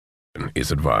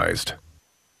is advised.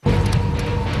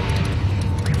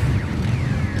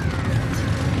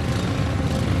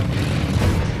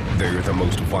 They're the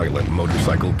most violent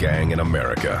motorcycle gang in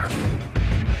America.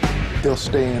 They'll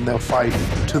stay and they'll fight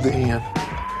to the end.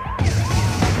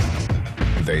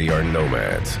 They are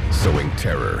nomads, sowing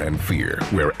terror and fear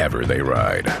wherever they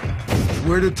ride.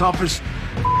 We're the toughest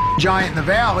giant in the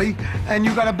valley, and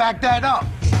you gotta back that up.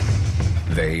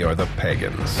 They are the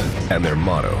Pagans, and their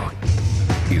motto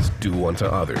is do unto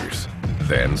others,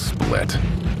 then split.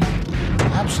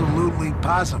 Absolutely,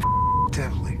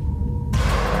 positively.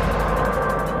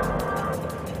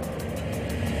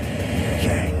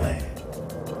 Gangland.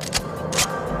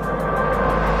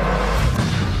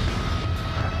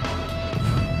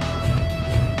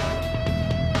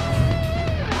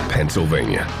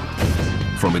 Pennsylvania.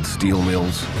 From its steel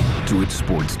mills to its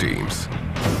sports teams.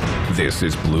 This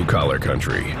is blue-collar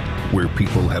country, where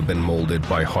people have been molded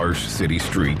by harsh city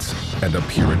streets and a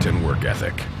Puritan work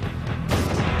ethic.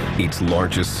 Its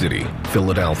largest city,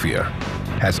 Philadelphia,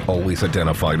 has always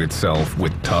identified itself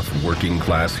with tough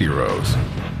working-class heroes,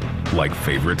 like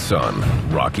favorite son,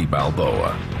 Rocky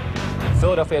Balboa.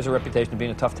 Philadelphia has a reputation of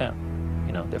being a tough town.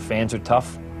 You know, their fans are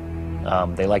tough.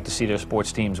 They like to see their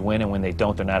sports teams win, and when they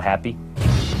don't, they're not happy.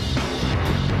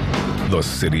 The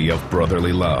city of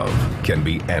brotherly love can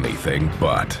be anything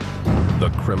but. The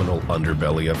criminal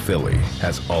underbelly of Philly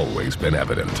has always been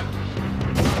evident.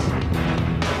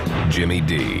 Jimmy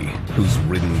D, who's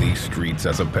ridden these streets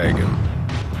as a pagan,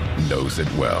 knows it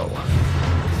well.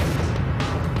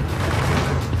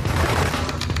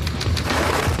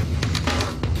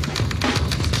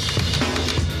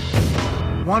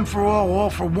 One for all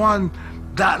for one.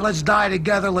 Let's die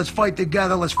together, let's fight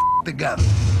together, let's together.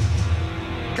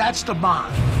 That's the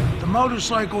bond. The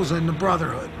motorcycles and the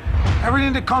brotherhood.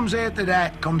 Everything that comes after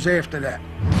that comes after that.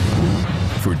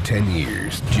 For 10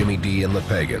 years, Jimmy D and the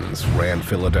Pagans ran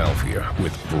Philadelphia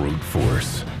with brute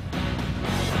force.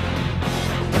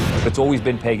 It's always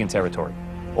been pagan territory,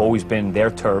 always been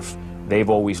their turf. They've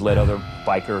always let other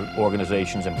biker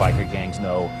organizations and biker gangs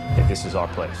know that this is our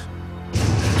place.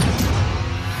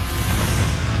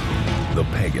 The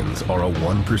Pagans are a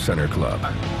one-percenter club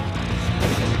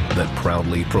that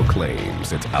proudly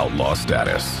proclaims its outlaw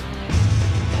status.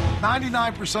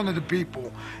 99% of the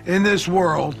people in this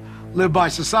world live by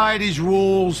society's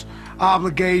rules,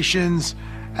 obligations,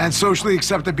 and socially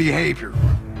accepted behavior.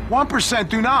 1%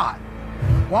 do not.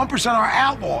 1% are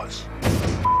outlaws.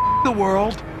 The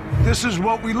world, this is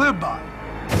what we live by.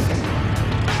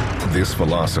 This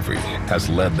philosophy has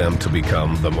led them to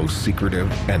become the most secretive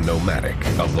and nomadic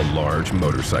of the large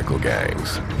motorcycle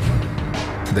gangs.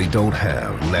 They don't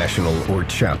have national or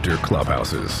chapter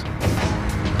clubhouses.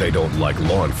 They don't like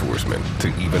law enforcement to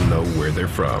even know where they're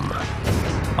from,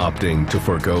 opting to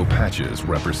forego patches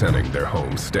representing their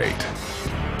home state.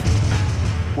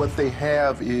 What they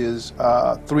have is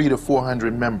 300 to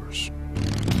 400 members.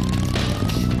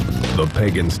 The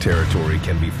Pagans' territory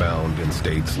can be found in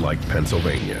states like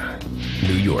Pennsylvania,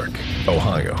 New York,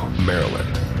 Ohio,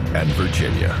 Maryland, and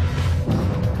Virginia.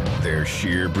 Their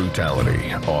sheer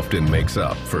brutality often makes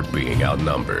up for being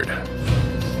outnumbered.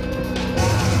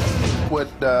 What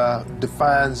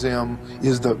defines them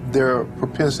is their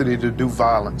propensity to do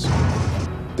violence.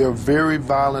 They're a very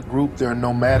violent group. They're a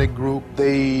nomadic group.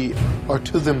 They are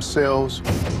to themselves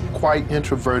quite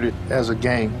introverted as a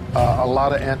gang. A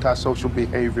lot of antisocial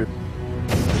behavior.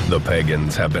 The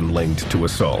Pagans have been linked to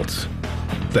assaults,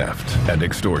 theft, and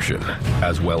extortion,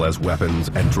 as well as weapons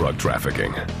and drug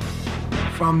trafficking.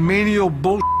 From menial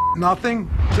bullshit, nothing,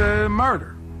 to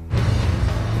murder.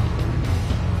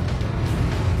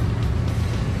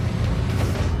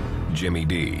 Jimmy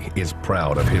D is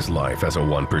proud of his life as a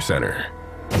one-percenter.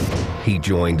 He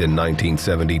joined in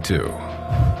 1972,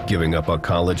 giving up a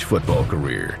college football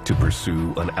career to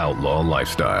pursue an outlaw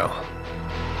lifestyle.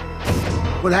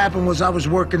 What happened was I was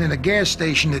working in a gas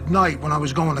station at night when I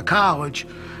was going to college.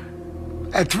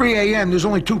 At 3 a.m., there's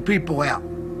only 2 people out,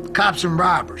 cops and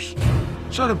robbers.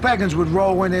 So the Pagans would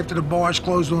roll in after the bars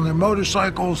closed on their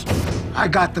motorcycles. I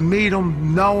got to meet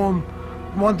them, know them.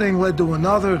 One thing led to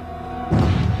another.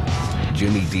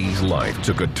 Jimmy D's life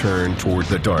took a turn toward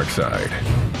the dark side.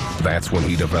 That's when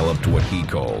he developed what he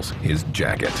calls his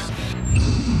jacket.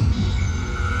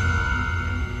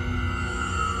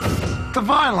 The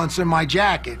violence in my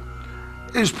jacket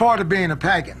is part of being a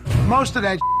pagan. Most of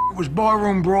that was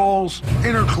barroom brawls,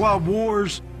 inter-club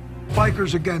wars,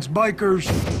 bikers against bikers.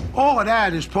 All of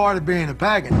that is part of being a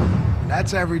pagan.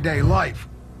 That's everyday life.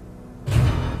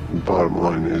 Bottom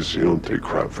line is, you don't take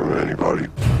crap from anybody.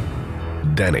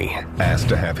 Denny asked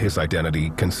to have his identity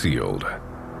concealed.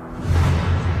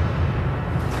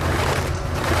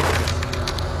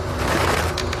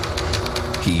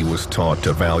 He was taught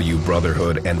to value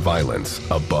brotherhood and violence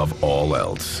above all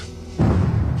else.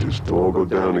 Just all go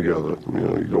down together. You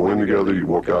know, you go in together, you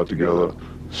walk out together.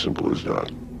 Simple as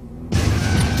that.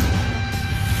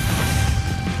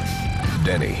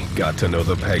 Denny got to know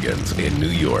the Pagans in New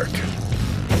York.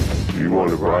 You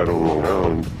wanted to ride on Long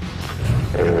Island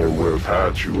and wear a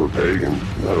patch, you were pagan.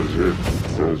 That was it.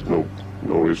 There's no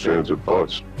ifs, ands, or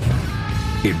buts.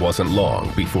 It wasn't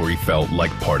long before he felt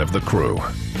like part of the crew.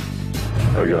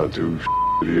 I got to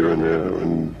here and there,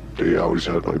 and they always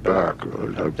had my back.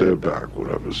 I'd have their back,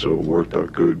 whatever, so it worked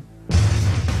out good.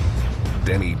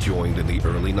 Denny joined in the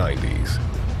early 90s.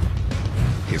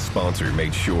 His sponsor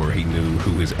made sure he knew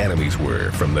who his enemies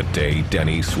were from the day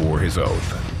Denny swore his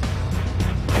oath.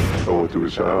 I went to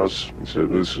his house. He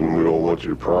said, listen, we don't want you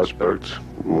to prospect.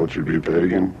 We want you to be a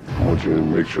pagan. I want you to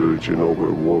make sure that you know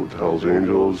we're war with Hell's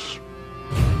Angels.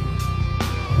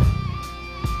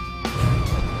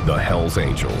 The Hells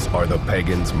Angels are the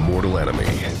Pagans' mortal enemy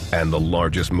and the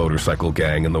largest motorcycle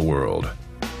gang in the world.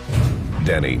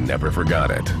 Denny never forgot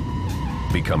it,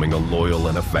 becoming a loyal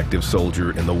and effective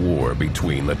soldier in the war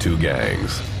between the two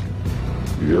gangs.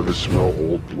 You ever smell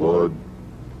old blood?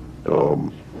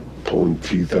 Pulling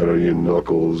teeth out of your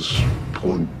knuckles,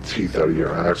 pulling teeth out of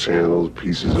your axe handles,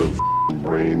 pieces of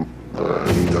brain.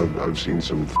 I mean, I've seen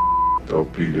some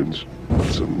up beatings,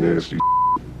 some nasty.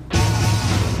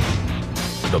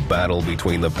 The battle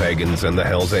between the Pagans and the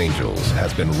Hells Angels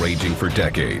has been raging for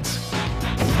decades,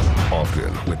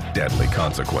 often with deadly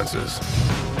consequences.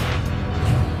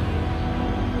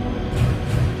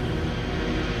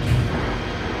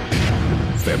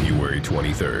 February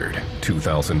 23rd,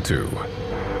 2002,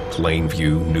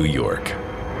 Plainview, New York.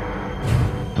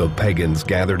 The Pagans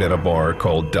gathered at a bar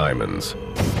called Diamonds.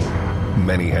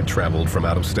 Many had traveled from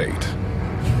out of state,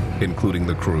 including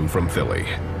the crew from Philly.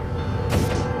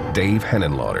 Dave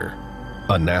Henenlotter,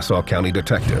 a Nassau County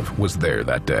detective, was there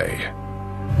that day.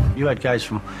 You had guys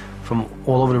from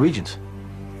all over the regions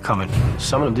coming.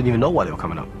 Some of them didn't even know why they were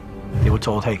coming up. They were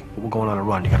told, hey, we're going on a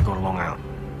run, you gotta go to Long Island.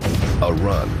 A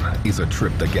run is a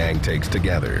trip the gang takes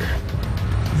together.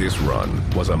 This run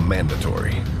was a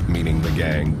mandatory, meaning the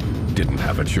gang didn't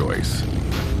have a choice.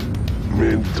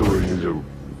 Mandatory is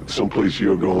someplace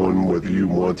you're going, whether you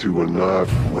want to or not,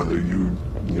 whether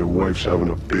your wife's having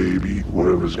a baby,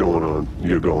 whatever's going on,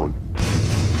 you're going.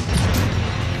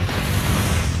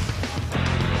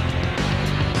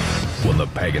 When the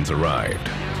Pagans arrived,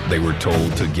 they were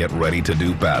told to get ready to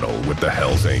do battle with the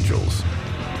Hells Angels.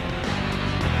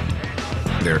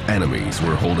 Their enemies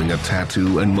were holding a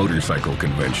tattoo and motorcycle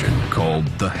convention called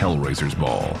the Hellraisers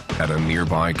Ball at a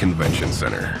nearby convention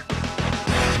center.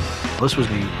 This was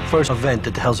the first event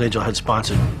that the Hells Angels had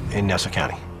sponsored in Nassau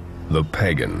County. The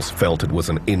Pagans felt it was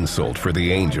an insult for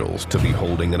the Angels to be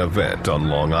holding an event on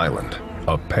Long Island,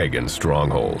 a pagan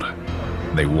stronghold.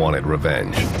 They wanted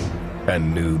revenge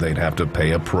and knew they'd have to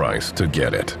pay a price to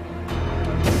get it.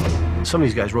 Some of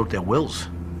these guys wrote their wills.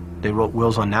 They wrote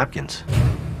wills on napkins.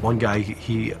 One guy,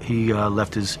 he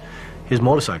left his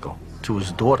motorcycle to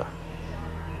his daughter.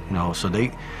 You know, so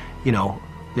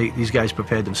these guys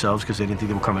prepared themselves because they didn't think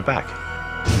they were coming back.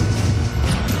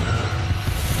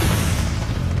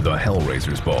 The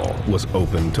Hellraisers Ball was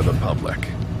open to the public,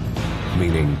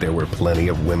 meaning there were plenty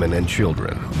of women and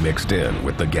children mixed in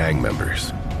with the gang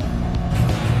members.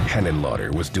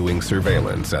 Henenlotter was doing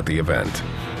surveillance at the event.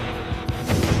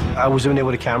 I was in there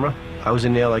with a camera. I was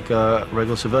in there like a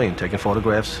regular civilian, taking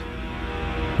photographs.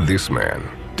 This man,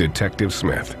 Detective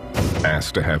Smith,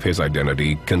 asked to have his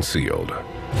identity concealed.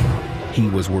 He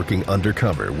was working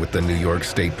undercover with the New York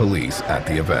State Police at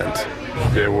the event.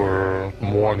 There were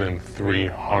more than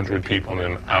 300 people,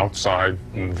 and outside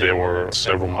there were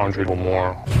several hundred or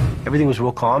more. Everything was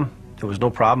real calm. There was no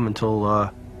problem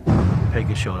until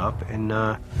Pagans showed up, and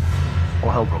all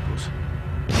hell broke loose.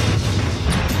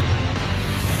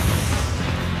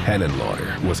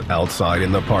 Henenlotter was outside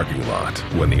in the parking lot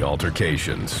when the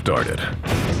altercation started.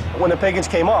 When the Pagans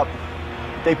came up,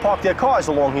 they parked their cars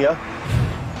along here,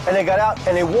 and they got out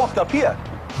and they walked up here.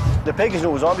 The Pagans knew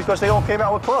it was on because they all came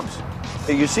out with clubs.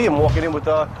 You see them walking in with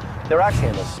their axe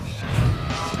handles.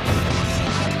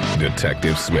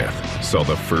 Detective Smith saw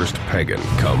the first pagan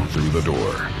come through the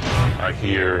door. I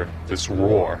hear this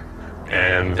roar,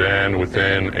 and then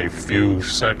within a few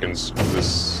seconds,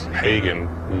 this pagan,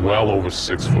 well over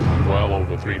 6 foot, well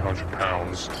over 300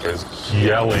 pounds, is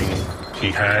yelling.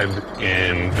 He had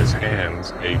in his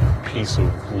hands a piece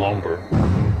of lumber,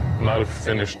 not a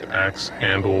finished axe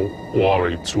handle or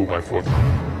a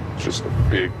 2x4, just a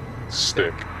big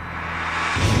stick.